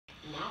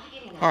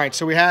All right,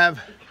 so I've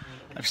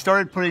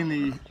started putting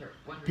the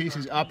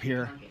pieces up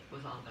here.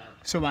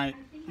 So you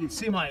can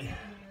see my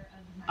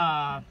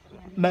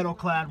metal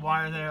clad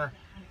wire there.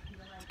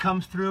 It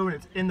comes through and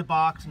it's in the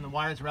box and the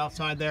wires are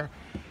outside there.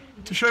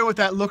 To show you what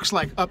that looks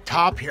like up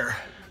top here,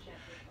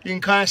 you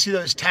can kind of see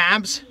those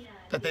tabs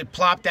that they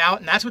plopped out,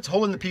 and that's what's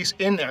holding the piece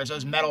in there, is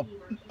those metal,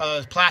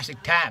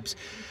 plastic tabs.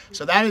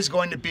 So that is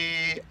going to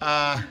be,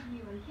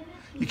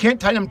 you can't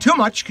tighten them too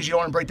much because you don't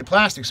want to break the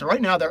plastic. So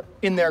right now they're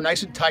in there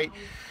nice and tight.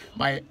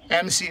 My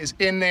MC is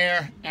in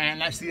there,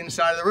 and that's the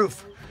inside of the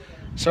roof.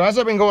 So as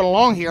I've been going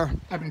along here,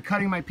 I've been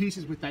cutting my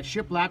pieces with that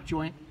shiplap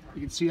joint.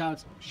 You can see how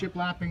it's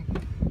shiplapping.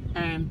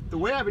 And the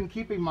way I've been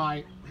keeping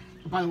by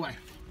the way,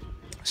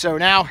 so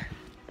now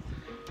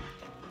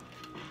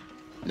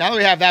that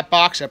we have that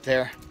box up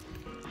there,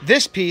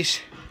 this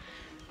piece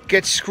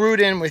gets screwed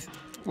in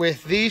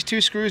with these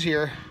two screws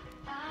here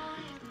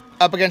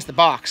up against the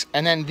box.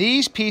 And then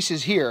these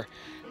pieces here,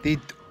 the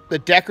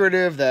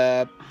decorative,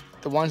 the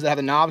ones that have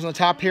the knobs on the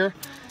top here,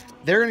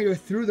 they're gonna go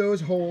through those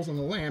holes on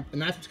the lamp,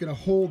 and that's what's gonna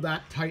hold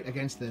that tight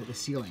against the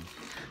ceiling.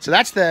 So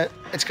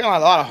it's got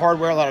a lot of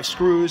hardware, a lot of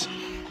screws,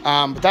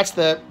 but that's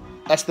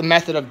the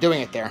method of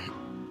doing it there.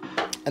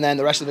 And then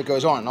the rest of it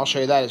goes on, and I'll show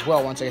you that as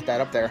well once I get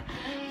that up there.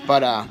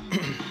 But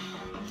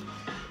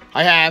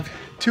I have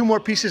 2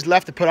 more pieces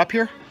left to put up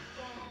here,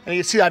 and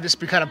you can see I've just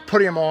been kind of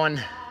putting them on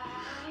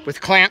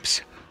with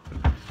clamps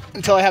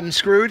until I have them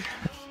screwed.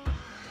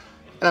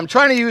 And I'm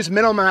trying to use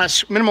minimal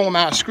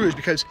amount of screws,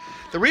 because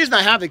the reason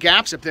I have the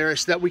gaps up there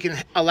is so that we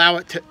can allow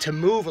it to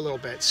move a little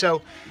bit.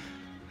 So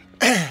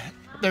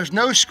there's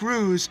no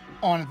screws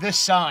on this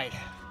side.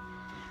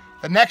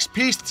 The next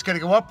piece that's going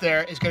to go up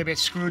there is going to be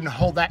screwed and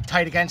hold that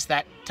tight against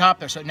that top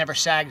there so it never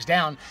sags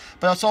down.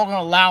 But it's all going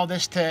to allow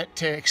this to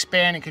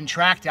expand and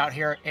contract out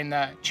here in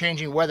the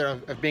changing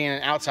weather of being in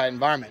an outside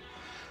environment.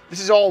 This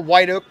is all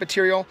white oak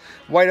material.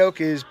 White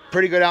oak is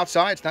pretty good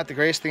outside. It's not the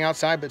greatest thing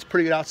outside, but it's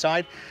pretty good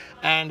outside.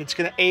 And it's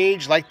going to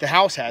age like the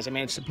house has. I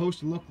mean, it's supposed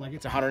to look like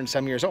it's 100 and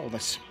some years old.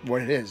 That's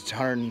what it is. It's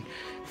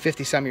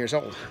 150 some years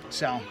old.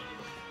 So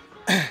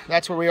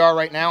that's where we are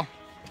right now.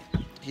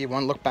 You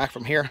want to look back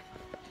from here.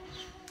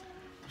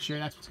 Sure,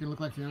 that's what's going to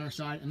look like from the other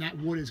side. And that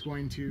wood is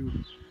going to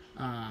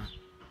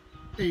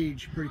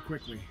age pretty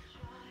quickly,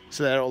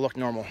 so that it'll look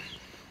normal.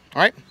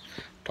 All right,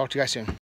 talk to you guys soon.